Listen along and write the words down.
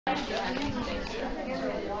You?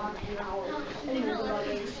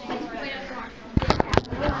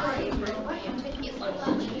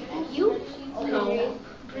 No.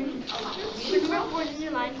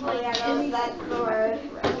 Oh yeah, that's the word.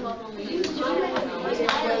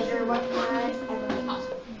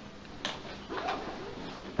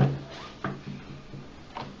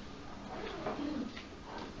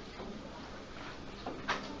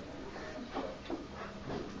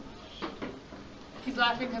 He's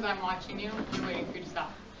laughing because I'm watching you and waiting for you to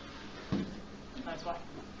stop. That's why.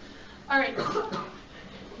 All right.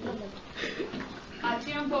 A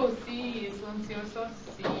tiempo sí, silencioso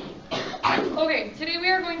sí. Okay, today we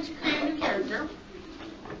are going to create a new character.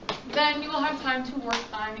 Then you will have time to work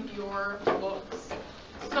on your books.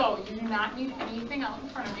 So you do not need anything out in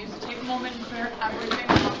front of you, so take a moment and clear everything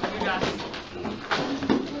off of your desk.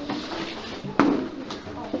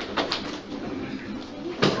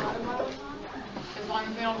 As long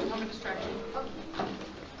as they don't become a distraction.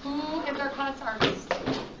 Who is our class artist?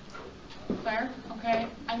 Claire? Okay.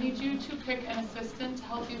 I need you to pick an assistant to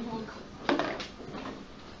help you who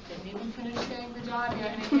didn't even finish saying the job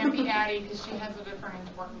yet, and it can't be Addie because she has a different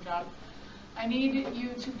important job. I need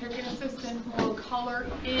you to pick an assistant who will color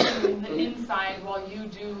in the inside while you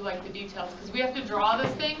do like the details, because we have to draw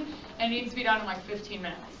this thing and it needs to be done in like 15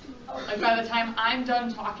 minutes. Like by the time I'm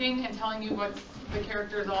done talking and telling you what the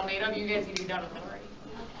character is all made of, you guys need to be done with it already.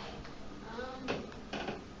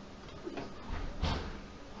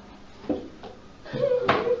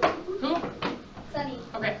 Who? Sunny.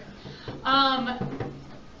 Okay.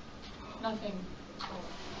 Nothing.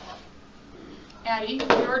 Addie,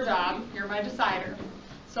 your job, you're my decider.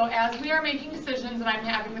 So as we are making decisions and I'm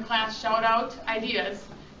having the class shout out ideas,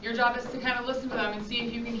 your job is to kind of listen to them and see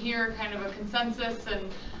if you can hear kind of a consensus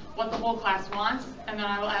and what the whole class wants, and then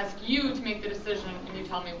I will ask you to make the decision and you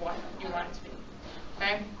tell me what you want it to be.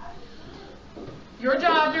 Okay? Your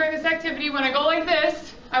job during this activity, when I go like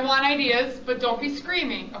this, I want ideas, but don't be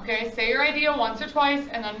screaming, okay? Say your idea once or twice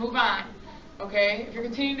and then move on, okay? If you're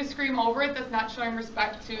continuing to scream over it, that's not showing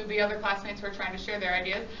respect to the other classmates who are trying to share their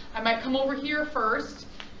ideas. I might come over here first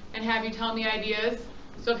and have you tell me ideas.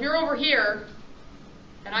 So if you're over here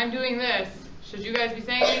and I'm doing this, should you guys be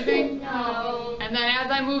saying anything? No. And then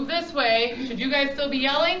as I move this way, should you guys still be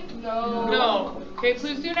yelling? No. No. Okay,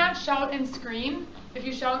 please do not shout and scream. If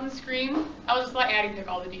you shout and scream, I'll just let Addie pick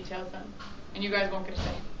all the details then, and you guys won't get a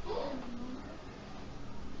say.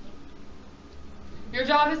 Your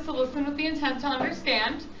job is to listen with the intent to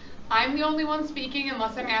understand. I'm the only one speaking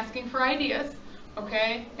unless I'm asking for ideas,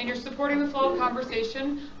 okay? And you're supporting the flow of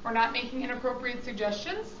conversation. We're not making inappropriate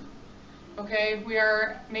suggestions, okay? We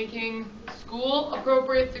are making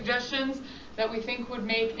school-appropriate suggestions that we think would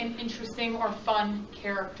make an interesting or fun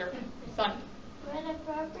character. Sunny. Would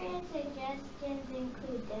appropriate suggestions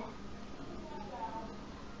include death?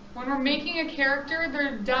 When we're making a character,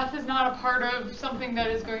 their death is not a part of something that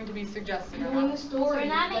is going to be suggested. We're making a story. We're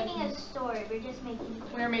not making a story, we're just making a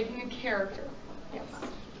character. We're making a character. Yes.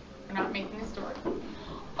 We're not making a story.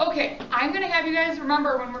 Okay, I'm going to have you guys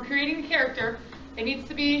remember when we're creating a character, it needs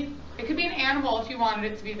to be, it could be an animal if you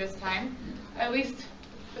wanted it to be this time. At least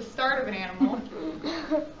the start of an animal.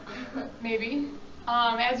 Maybe.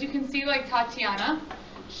 As you can see, like Tatiana,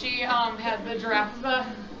 she had the giraffe,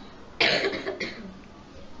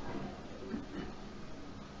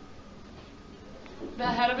 the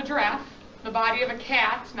head of a giraffe, the body of a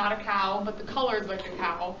cat, not a cow, but the colors like a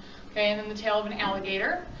cow, okay, and then the tail of an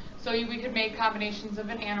alligator. So we could make combinations of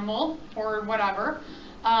an animal or whatever.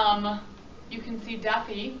 You can see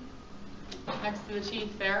Deathy next to the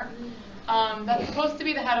teeth there. That's supposed to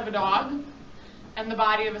be the head of a dog, and the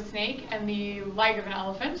body of a snake, and the leg of an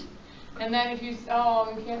elephant. And then if you,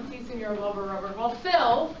 oh, you can't see Senor Rubber. Well,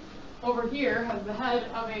 Phil, over here, has the head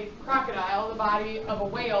of a crocodile, the body of a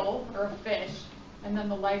whale, or a fish, and then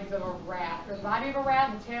the legs of a rat. Or the body of a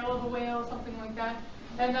rat, the tail of a whale, something like that.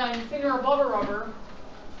 And then Senor Rubber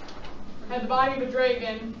had the body of a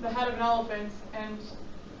dragon, the head of an elephant, and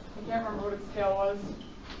I can't remember what its tail was.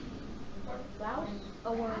 Mouse?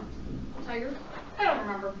 A worm. Tiger? I don't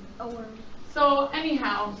remember. A worm. So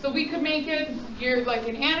anyhow, so we could make it here like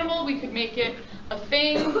an animal, we could make it a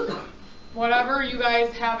thing, whatever you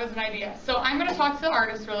guys have as an idea. So I'm going to talk to the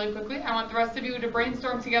artist really quickly. I want the rest of you to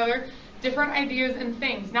brainstorm together different ideas and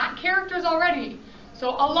things, not characters already. So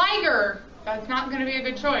a liger, that's not going to be a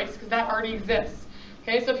good choice because that already exists.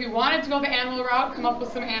 Okay, so if you wanted to go the animal route, come up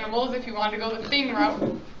with some animals. If you wanted to go the thing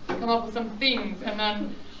route, come up with some things. And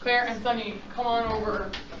then Claire and Sunny, come on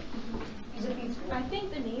over. I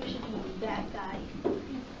think the name should be that guy.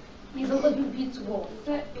 He's a living pizza roll.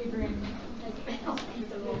 Sit, Adrian.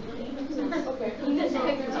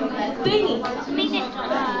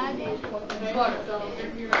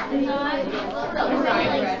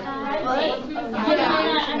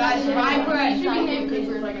 Rye bread.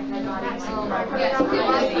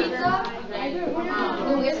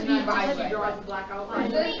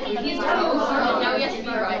 He's toast, now he has to be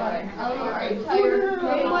rye bread.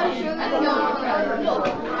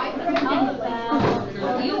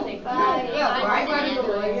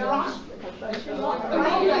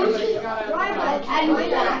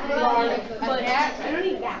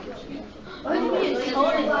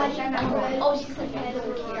 Oh, she's like,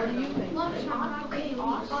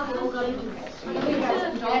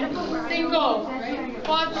 Cinco,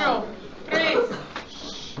 cuatro, tres,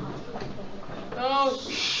 dos,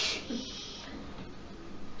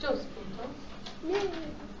 dos puntos.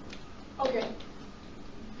 Okay.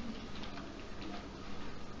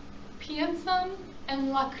 Piensan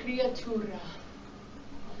en la criatura.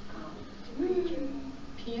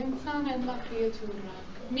 Piensan en la criatura.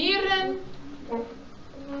 Miren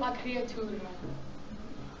la criatura.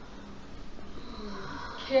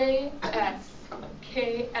 ¿Qué es?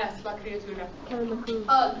 ¿Qué es la criatura?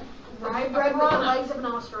 Rye bread with the legs of an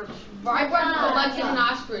ostrich. Rye bread with the legs of an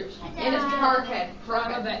ostrich. And it's shark head.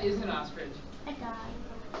 Piranha that is an ostrich. I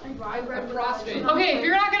died. Rye bread with Prostrate. Okay, if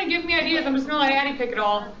you're not going to give me ideas, I'm just going to let Addie pick it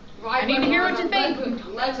all. I need to hear what you think.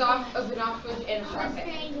 Legs off of an ostrich and a shark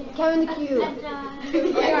head. Kevin the Cube. A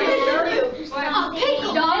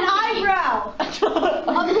pickle. An eyebrow.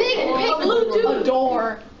 A big blue tooth. A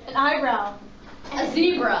door. An eyebrow. A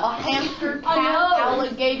zebra. A hamster, A cat, nose.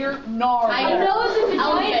 alligator, gnarl. A nose is a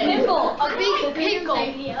Giant giant pickle. A big pickle.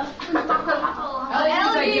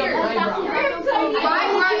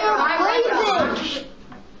 Alligator.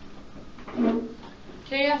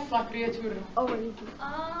 ¿Qué es la criatura? Um,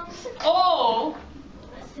 Oh,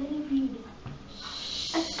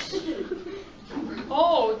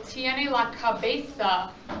 oh, tiene la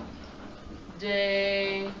cabeza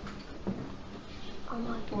de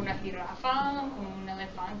una jirafa, un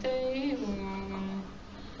elefante, un...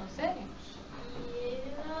 no sé.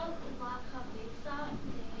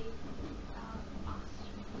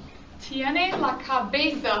 Tiene la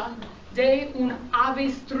cabeza de un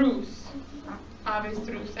avestruz.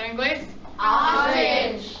 Avestruz. ¿En inglés?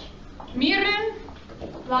 Ostrich. Miren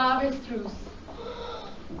la avestruz.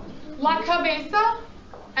 La cabeza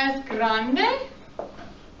es grande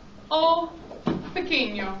o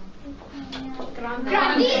pequeño.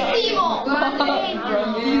 Grandísimo.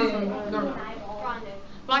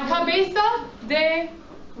 La cabeza del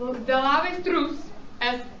avestruz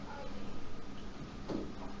es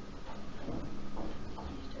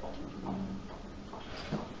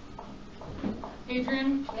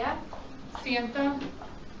Adrian, Yeah.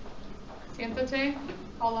 siéntate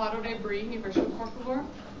al lado de Bree y Bishop, por favor.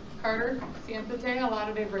 Carter, siéntate al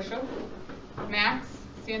lado de Bishop. Max,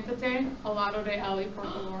 siéntate al lado de Ellie, por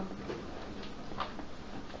favor.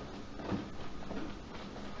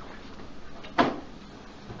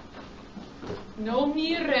 No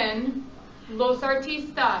miren los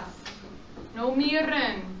artistas. No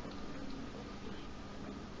miren.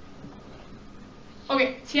 Ok,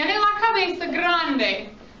 tiene la cabeza grande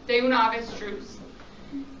de un avestruz.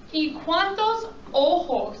 ¿Y cuántos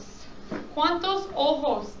ojos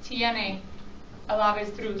tiene el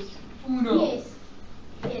avestruz? 1. 10.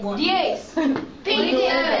 10.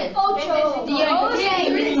 10. 8. 10.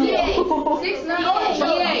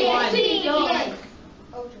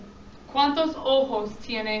 ¿Cuántos ojos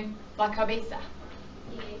tiene la cabeza?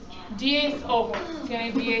 10 ojos.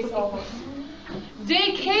 Tiene 10 ojos.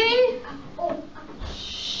 ¿De qué?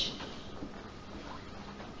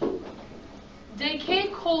 ¿De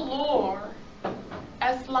qué color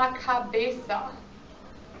es la cabeza?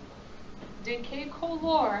 ¿De qué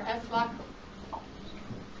color es la cabeza?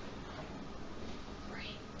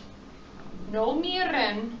 No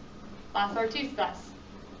miren las artistas.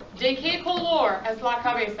 ¿De qué color es la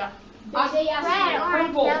cabeza? Red,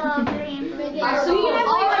 orange, yellow, green, Azul.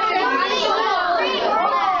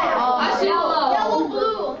 yellow,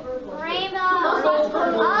 blue, rainbow,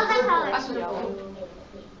 all the colors.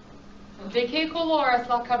 ¿De qué color es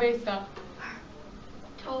la cabeza?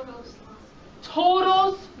 Todos.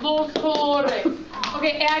 Todos los colores. Ok,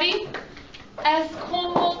 Addie, es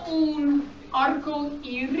como un arco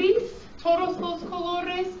iris. Todos los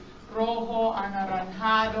colores. Rojo,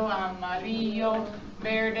 anaranjado, amarillo,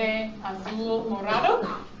 verde, azul, morado.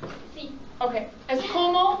 Sí. Ok, es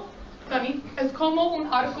como, Sunny, es como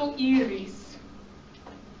un arco iris.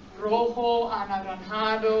 Rojo,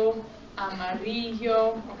 anaranjado,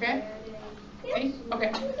 amarillo, ok. ¿Sí? Ok.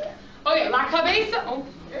 Ok, la cabeza. Oh.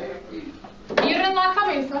 miren la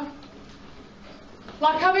cabeza.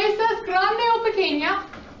 La cabeza es grande o pequeña?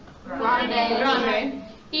 Grande. Grande.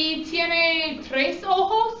 ¿Y tiene 3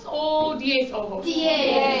 ojos o 10 ojos?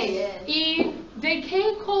 10. ¿Y de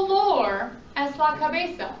qué color es la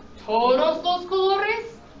cabeza? ¿Todos los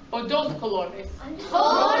colores o 2 colores?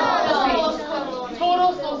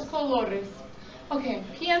 Todos los colores. Ok,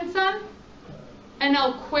 piensan en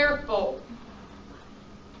el cuerpo.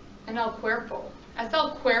 En el cuerpo. ¿Es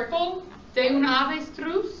el cuerpo de un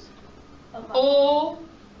avestruz o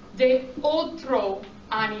de otro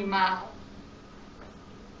animal?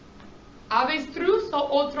 ¿Avestruz o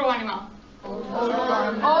otro animal?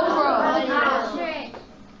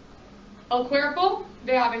 ¿El cuerpo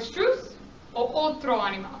de avestruz o otro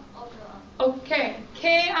animal? Ok,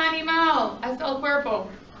 ¿qué animal es el cuerpo?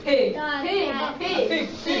 Pig.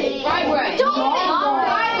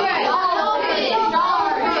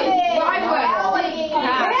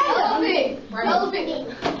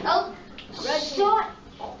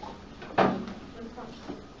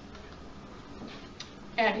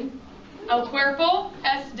 Eddie, el cuerpo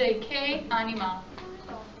es de qué animal?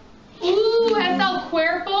 Es el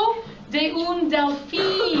cuerpo de un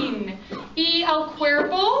delfín. Y el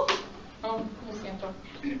cuerpo, oh, lo siento.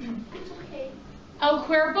 El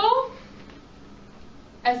cuerpo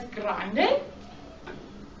es grande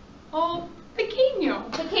o pequeño.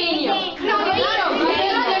 Pequeño.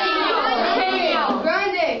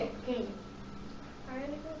 Grande.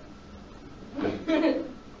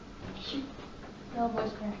 No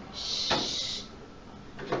voice crack.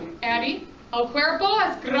 Eddie, el cuerpo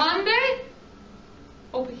es grande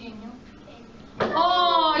o pequeño.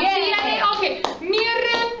 Oh, yeah. Okay.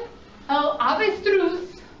 Miren el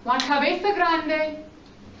avestruz, la cabeza grande,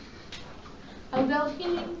 el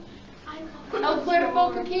delfín, el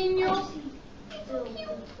cuerpo pequeño.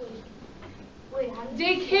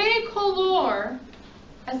 ¿De qué color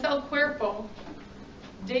es el cuerpo?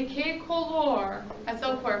 ¿De qué color es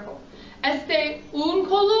el cuerpo? ¿Es de un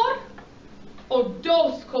color o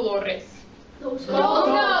 2 colores? ¿Un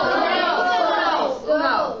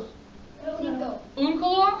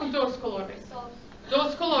color o 2 colores?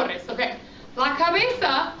 2 colores, ok. La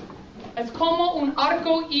cabeza es como un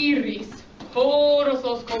arco iris, todos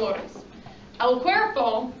los colores. El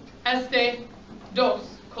cuerpo es de 2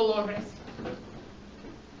 colores.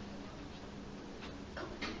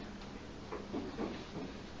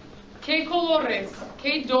 ¿Qué colores?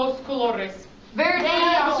 ¿Qué 2 colores? Verde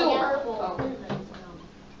y azul.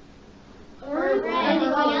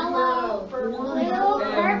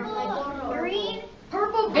 Green.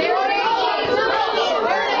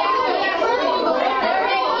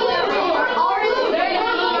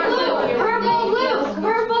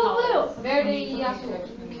 Verde y azul.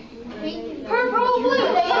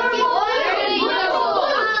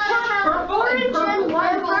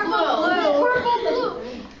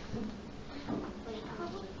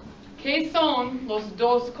 ¿Qué son los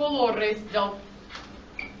 2 colores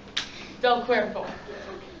del cuerpo?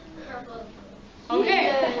 Ok,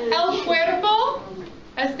 el cuerpo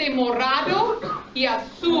es de morado y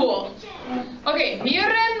azul. Ok,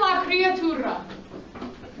 miren la criatura.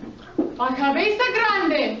 La cabeza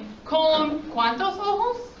grande con ¿cuántos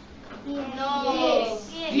ojos?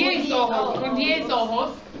 10 ojos, con 10 ojos.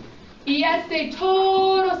 Y es de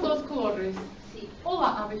todos los colores.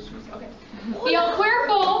 Hola, avestruz. Okay. Y el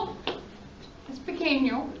cuerpo es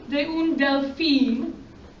pequeño, de un delfín,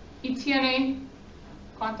 y tiene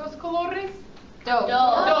 ¿cuántos colores? 2.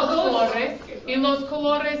 2 colores. Y los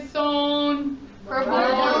colores son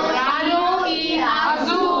morado y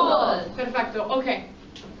azul. Perfecto, ok.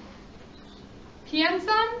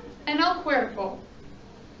 Piensan en el cuerpo.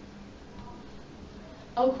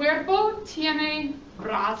 ¿El cuerpo tiene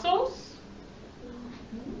brazos?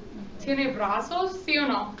 ¿Tiene brazos? ¿Sí o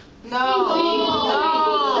no? No.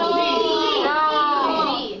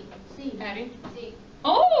 Eddie?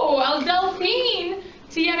 Oh, el delfín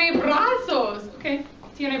tiene brazos. Ok,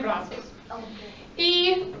 tiene brazos.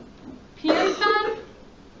 Y piensan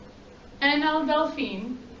en el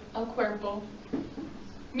delfín, el cuerpo.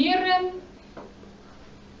 Miren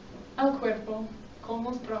el cuerpo con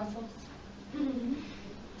los brazos.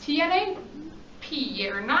 ¿Tiene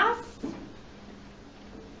piernas?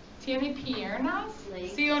 ¿Tiene piernas?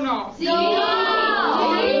 ¿Sí o no? Sí.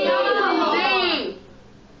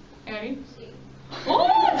 Eddie? Oh,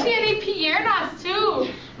 tiene piernas too.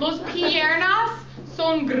 ¿Los piernas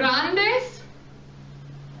son grandes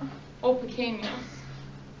o pequeños?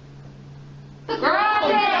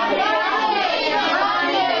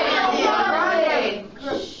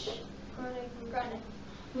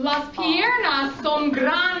 Las piernas son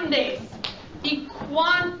grandes. ¿Y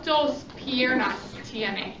cuántos piernas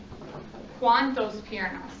tiene? ¿Cuántos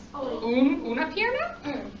piernas? ¿Una pierna?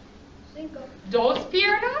 5. ¿Dos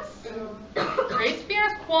piernas? 3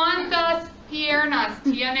 piernas? ¿Cuántas piernas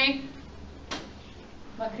tiene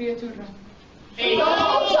la criatura? 8.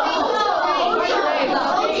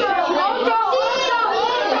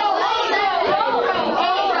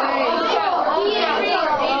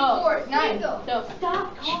 Stop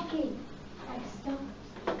talking. Stop.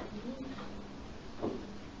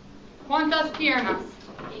 ¿Cuántas piernas?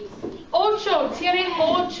 8. Tiene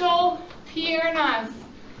 8 piernas.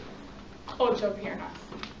 8 piernas.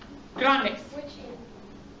 Grandes.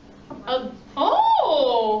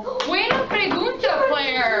 Oh, buena pregunta,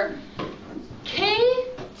 Claire. ¿Qué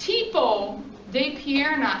tipo de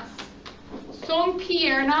piernas? ¿Son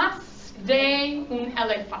piernas de un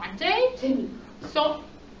elefante?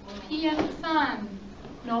 Piensan,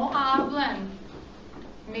 no hablan.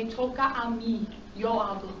 Me toca a mí, yo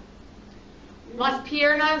hablo. Las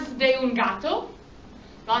piernas de un gato,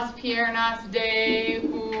 las piernas de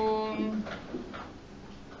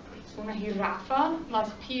una jirafa, las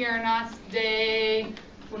piernas de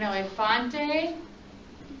un elefante.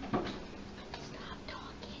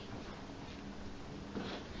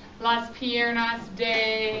 Las piernas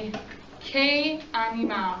de ¿qué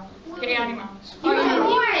animal? ¿Qué animal? Human.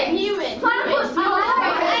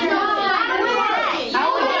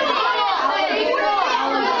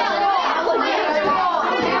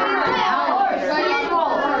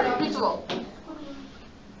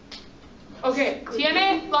 Okay,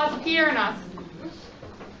 tiene las piernas.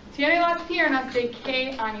 Tiene las piernas de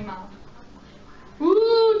 ¿qué animal?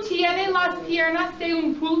 Tiene las piernas de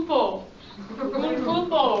un pulpo. Un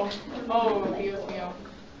pulpo. Oh, Dios mío.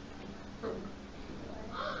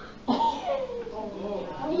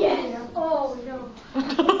 Yes. Oh, no.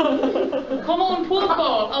 Como un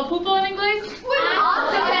pulpo. ¿El pulpo en inglés?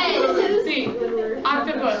 Octopus. Sí.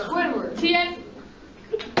 Octopus. Squidward.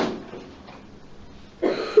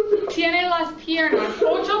 Tiene las piernas,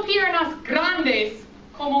 8 piernas grandes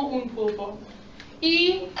como un pulpo.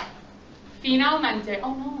 Y finalmente,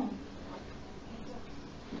 oh no.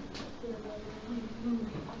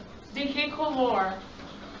 ¿De qué color?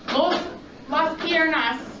 Las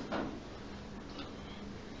piernas.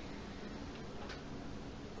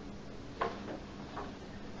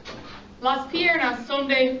 Las piernas son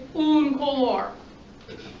de un color.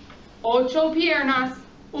 8 piernas,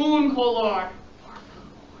 un color.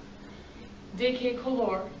 ¿De qué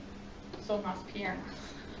color son las piernas?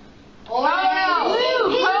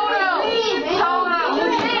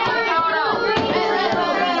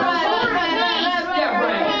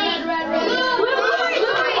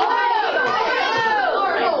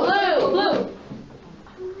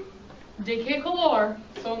 ¿De qué color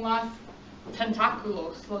son las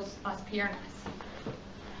tentáculos, las piernas?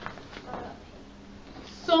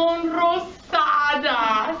 Son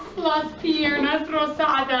rosadas, las piernas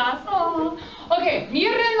rosadas. Oh. Ok,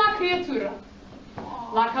 miren la criatura.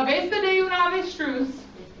 La cabeza de un avestruz.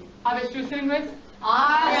 ¿Avestruz en inglés?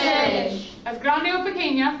 ¿Es grande o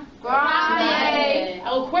pequeña? Grande.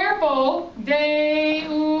 El cuerpo de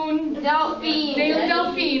un delfín.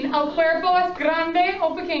 ¿El cuerpo es grande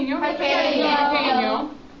o pequeño?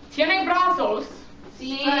 Pequeño. ¿Tiene brazos?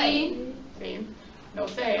 Sí. Sí. No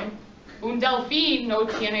sé. Un delfín no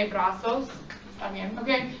tiene brazos. Está bien. Ok.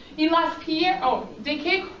 Y las piernas. Oh, ¿de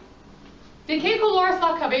qué color es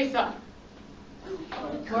la cabeza?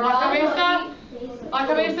 La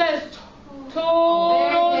cabeza es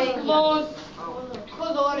todos los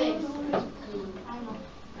Colores.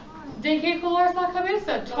 ¿De qué color es la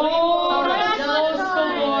cabeza? Todos los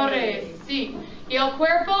colores. Sí. Y el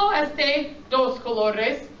cuerpo es de 2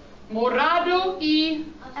 colores, morado y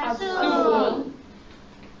azul.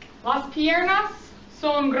 Las piernas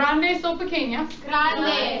son grandes o pequeñas?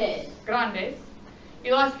 Grandes. Y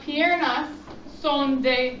las piernas son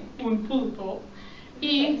de un pulpo.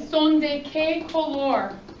 ¿Y son de qué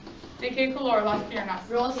color? ¿De qué color las piernas?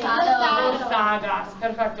 Rosadas.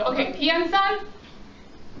 Perfecto. Ok, piensan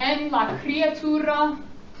en la criatura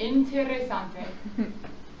interesante.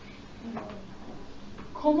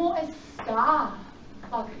 ¿Cómo está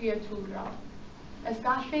la criatura?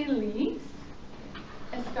 ¿Está feliz?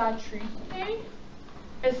 ¿Está triste?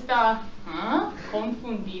 ¿Está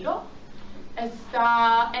confundido?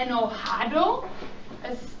 ¿Está enojado?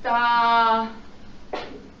 ¿Está...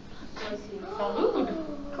 Salud.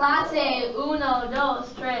 Clase 1,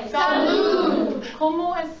 2, 3. Salud.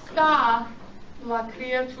 ¿Cómo está la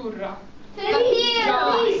criatura?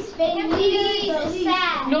 Feliz.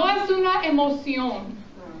 Sad. No es una emoción.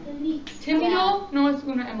 Tímido no es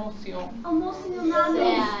una emoción. ¿Cómo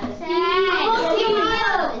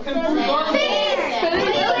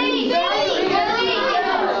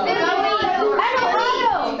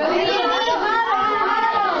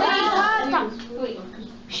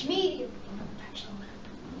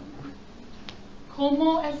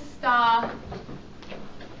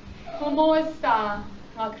está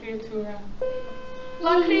la criatura?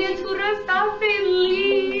 La criatura está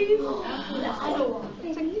feliz.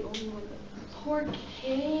 ¿Por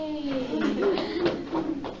qué?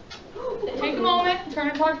 Take a moment, turn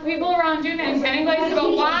and talk to people around you, and any place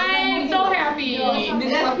about why I'm so happy.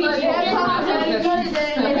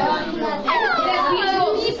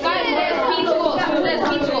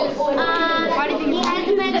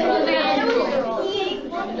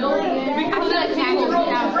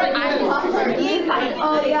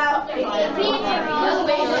 Oh yeah.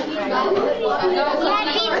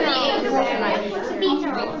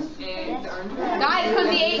 Guys, because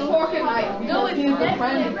he ate pork and knife. No, it's the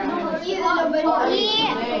friend.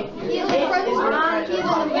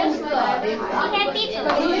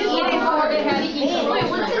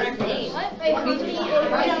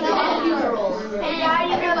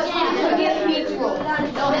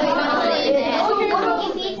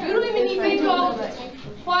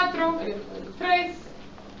 Cuatro, tres,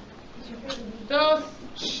 dos,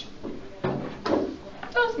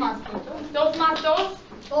 dos más puntos. Dos más dos.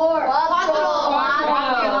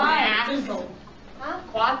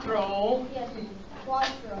 Cuatro.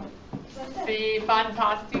 Sí,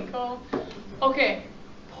 fantástico. Ok,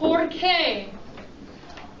 ¿por qué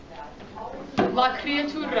la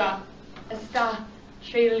criatura está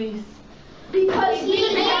feliz? Because he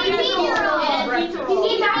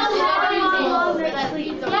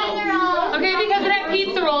Okay, because it had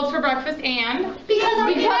pizza rolls for breakfast and do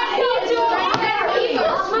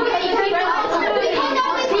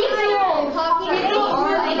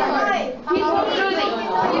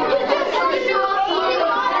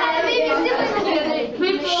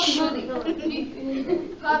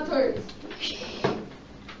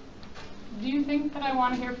you think that I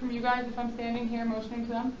want to hear from you guys if I'm standing here motioning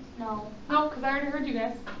to them? No. No, because I already heard you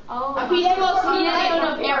guys. Pizza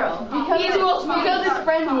roll smoothies. Because it's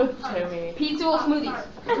friends with Timmy. Pizza roll smoothies.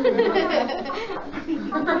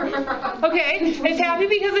 Okay, it's happy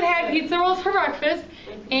because it had pizza rolls for breakfast,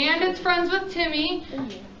 and it's friends with Timmy,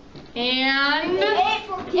 and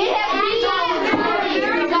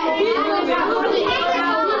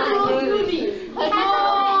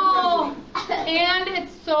and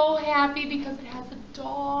it's so happy because it has a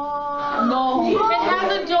dog. No. It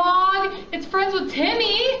has a dog. It's friends with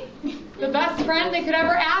Timmy, the best friend they could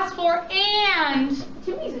ever ask for, and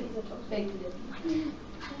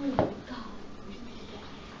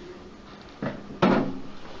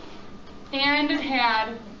it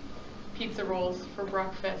had pizza rolls for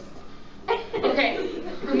breakfast. Okay,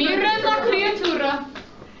 miren la criatura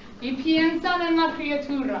y piensan en la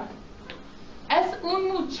criatura. ¿Es un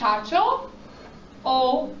muchacho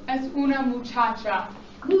o es una muchacha?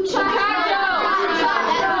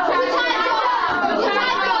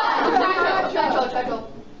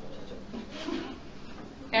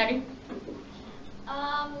 Addie?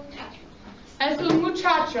 Es un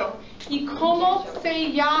muchacho. ¿Y cómo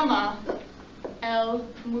se llama el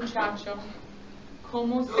muchacho?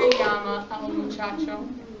 ¿Cómo se llama el muchacho?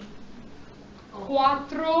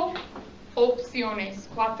 4 opciones,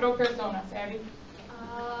 4 personas, Addie.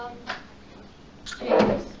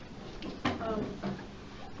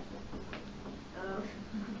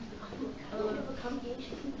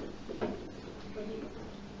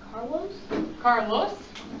 Carlos.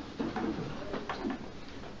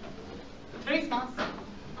 3 más.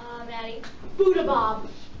 Maddie. Buddha Bob.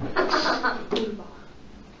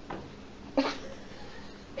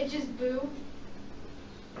 It's just Boo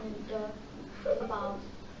and Bob.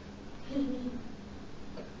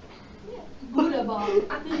 Buddha Bob.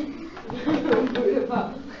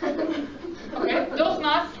 Okay, 2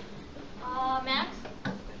 más. Max.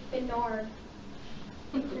 Bernard.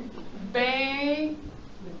 B.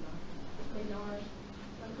 Bernard.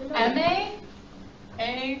 M-A.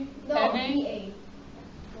 A. No, M-A. B-A.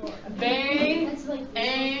 B. That's like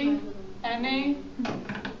A. M-A.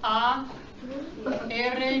 A.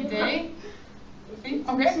 R-D. Sí,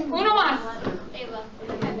 okay, 1 más. Ava.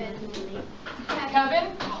 Kevin.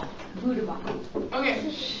 Okay.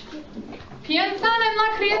 Piensan en la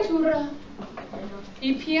criatura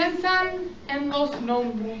y piensan en los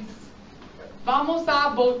nombres. Vamos a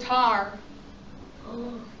votar.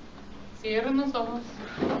 Cierren los ojos.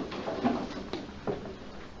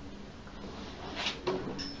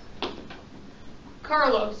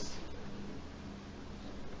 Carlos.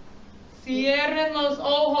 Cierren los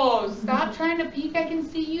ojos. Stop trying to peek. I can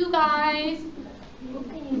see you guys.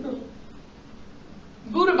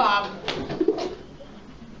 Buddha Bob.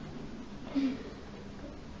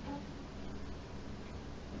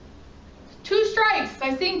 2 strikes.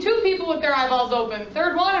 I seen 2 people with their eyeballs open.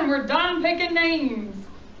 Third one, and we're done picking names.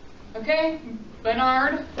 Okay,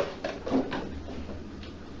 Bernard.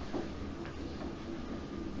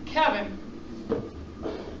 Kevin.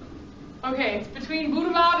 Okay, it's between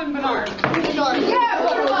Buddha Bob and Bernard. Yeah,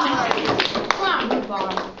 Buddha Bob. Come on, Buddha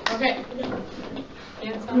Bob. Okay.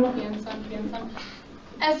 Piensan.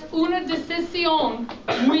 Es una decisión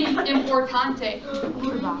muy importante.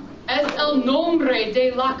 Es el nombre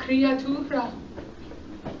de la criatura.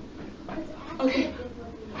 Okay.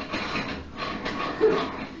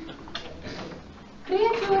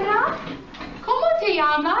 Criatura, ¿cómo te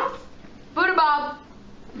llamas? Buddha Bob.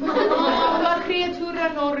 No, la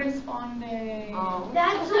criatura no responde.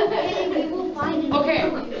 That's okay. We will find it.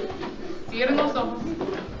 Okay. Cierren los ojos.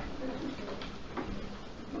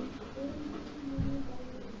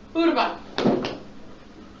 Buddha Bob.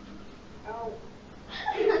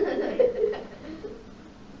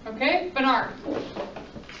 Okay, Bernard.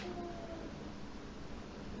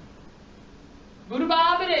 Buddha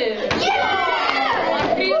Bob it is. Yeah!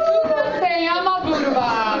 La criatura se llama Buddha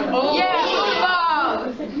Bob. Oh. Yeah, Buddha Bob.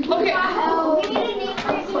 Okay. Oh, we need a name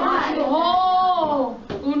for his dog. Oh,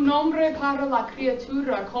 un nombre para la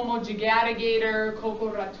criatura como gigatigator,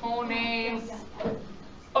 cocoratones.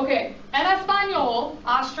 Okay, en español,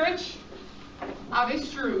 ostrich,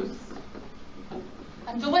 avestruz.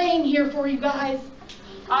 I'm delaying here for you guys.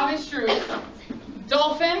 Avestruz,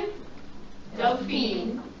 dolphin,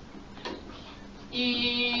 delfín,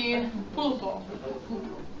 y pulpo.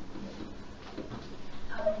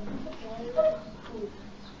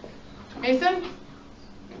 Mason?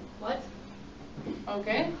 What?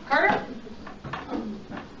 Okay. Carter?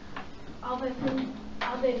 Ave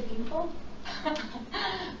Pinto?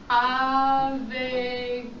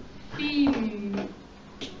 Ave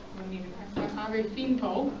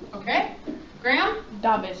finpo. Okay. Graham?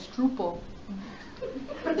 Dave Strupo.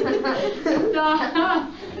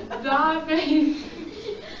 Dave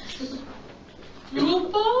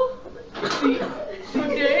Strupo?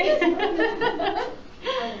 Okay.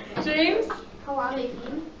 James? Kalame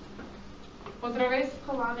Fin? Otra vez?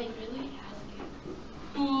 Kalame Fin?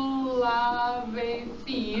 Ulavefin.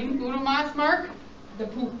 Uno más, Mark? The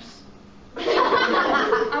poops.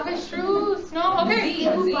 Avestruz. No, okay.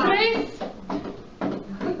 Tres.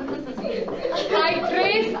 Hay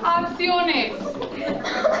 3 opciones.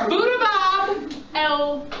 Buddha Bob,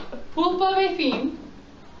 el pulpo avefin.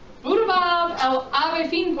 Buddha Bob, el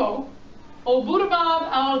avefinpo. O Buddha Bob,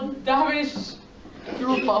 el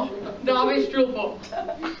davestrulpo. Davestrulpo.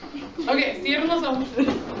 Okay, cierren los ojos.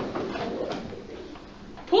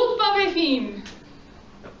 Pulpo avefin.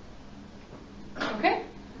 Okay.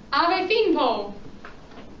 Avefinpo.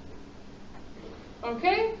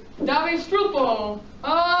 Okay. Davestrulpo.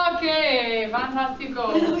 Okay,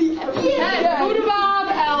 fantástico. Yes, Buddha Bob,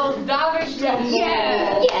 el davestrulpo.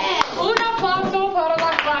 Yeah. Un aplauso para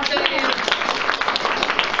la clase.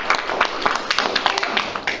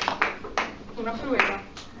 Una prueba.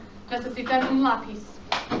 Necesitan un lápiz.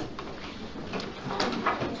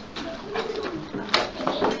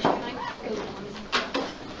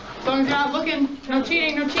 As long as you're not looking, no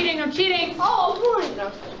cheating, no cheating, no cheating. Oh, boy.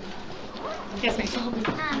 Yes, Mason.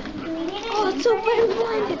 Oh, it's so very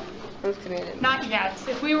Not yet.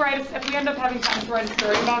 If we end up having time to write a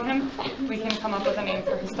story about him, we can come up with a name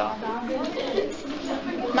for his dog.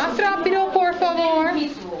 Más rápido, por favor.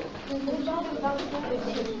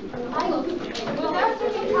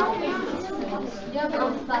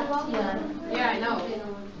 Yeah, I know.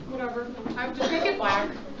 Whatever. I would just make it black,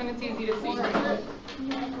 and it's easy to see.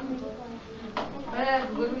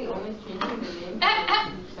 But would we always change the name?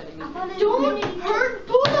 Don't hurt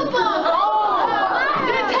Buddha Bob!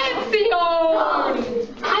 Detention!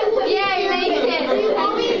 Yeah, you make it.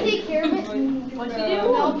 Want me to take care of it? What'd you do?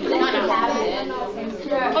 No,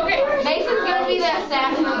 Okay. Mason's gonna be the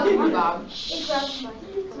assassin of the Buddha Bob. I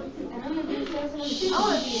want to be his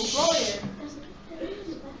lawyer.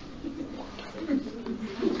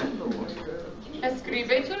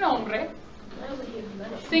 Escribe tu nombre.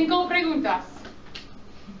 5 preguntas.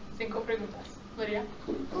 5 preguntas. Lydia?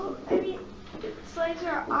 Well, I mean, slugs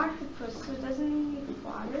are octopus, so it doesn't need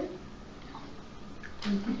water.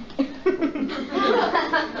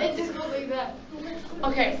 It just goes like that.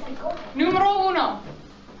 Okay. Número 1.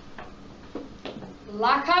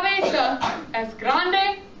 La cabeza es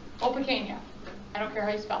grande o pequeña? I don't care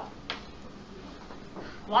how you spell.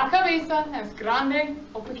 La cabeza es grande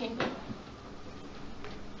o pequeña?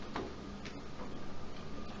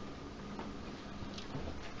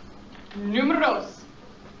 Número 2.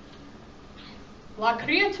 La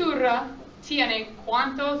criatura tiene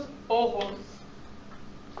 ¿cuántos ojos?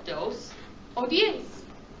 2 o 10.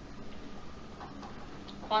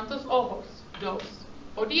 ¿Cuántos ojos? 2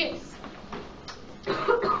 o 10.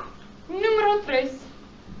 Número 3.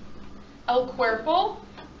 ¿El cuerpo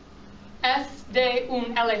es de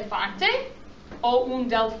un elefante o un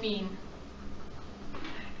delfín?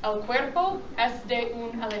 ¿El cuerpo es de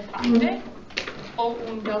un elefante o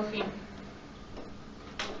un delfín?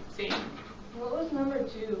 Sí. What was number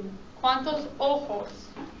 2? ¿Cuántos ojos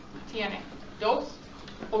tiene? 2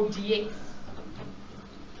 o 10.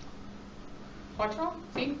 4?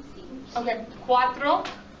 ¿Sí? Ok, 4.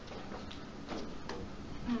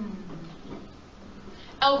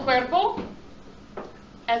 ¿El cuerpo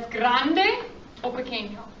es grande o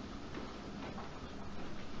pequeño?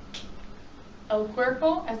 ¿El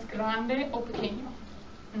cuerpo es grande o pequeño?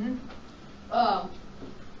 Oh,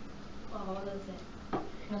 what is it?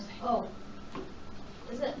 No sé. Oh.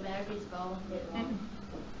 Doesn't matter if you spell it wrong.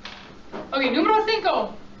 Ok, número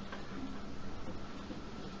 5.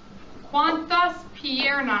 ¿Cuántas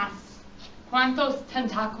piernas, cuántos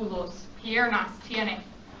tentáculos, piernas tiene?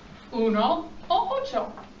 1 o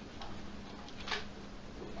 8.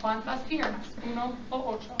 ¿Cuántas piernas? 1 o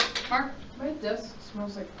 8. Mark? My desk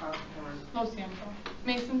smells like popcorn. Lo siento.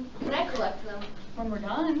 Mason? Can I collect them? When we're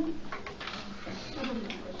done.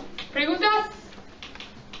 ¿Preguntas?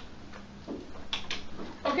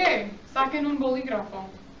 Ok, saquen un bolígrafo.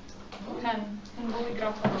 Pen, un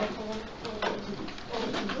bolígrafo, por favor.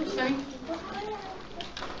 ¿Sí?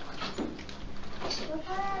 What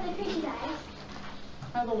color are the piggy's eyes?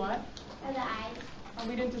 Have a what? Are the eyes? Oh,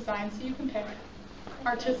 we didn't decide, so you can pick.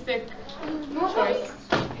 Artistic choice.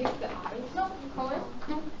 Pick the eyes. No, color?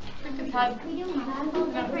 No. Pick his head. We do multiple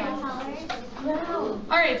different colors. No.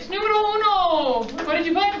 Alright, número 1. What did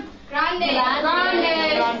you put? Grande.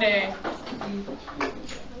 Grande.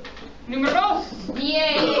 Número 2.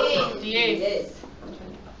 10.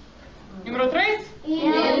 Número 3.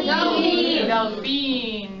 Delfín.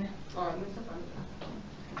 Delfín. Oh, this is fun.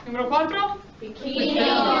 Número 4.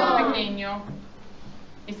 Pequeño.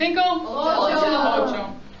 Y 5. 8.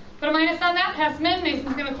 Put a minus on that. Pass them in.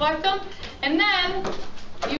 Mason's going to collect them. And then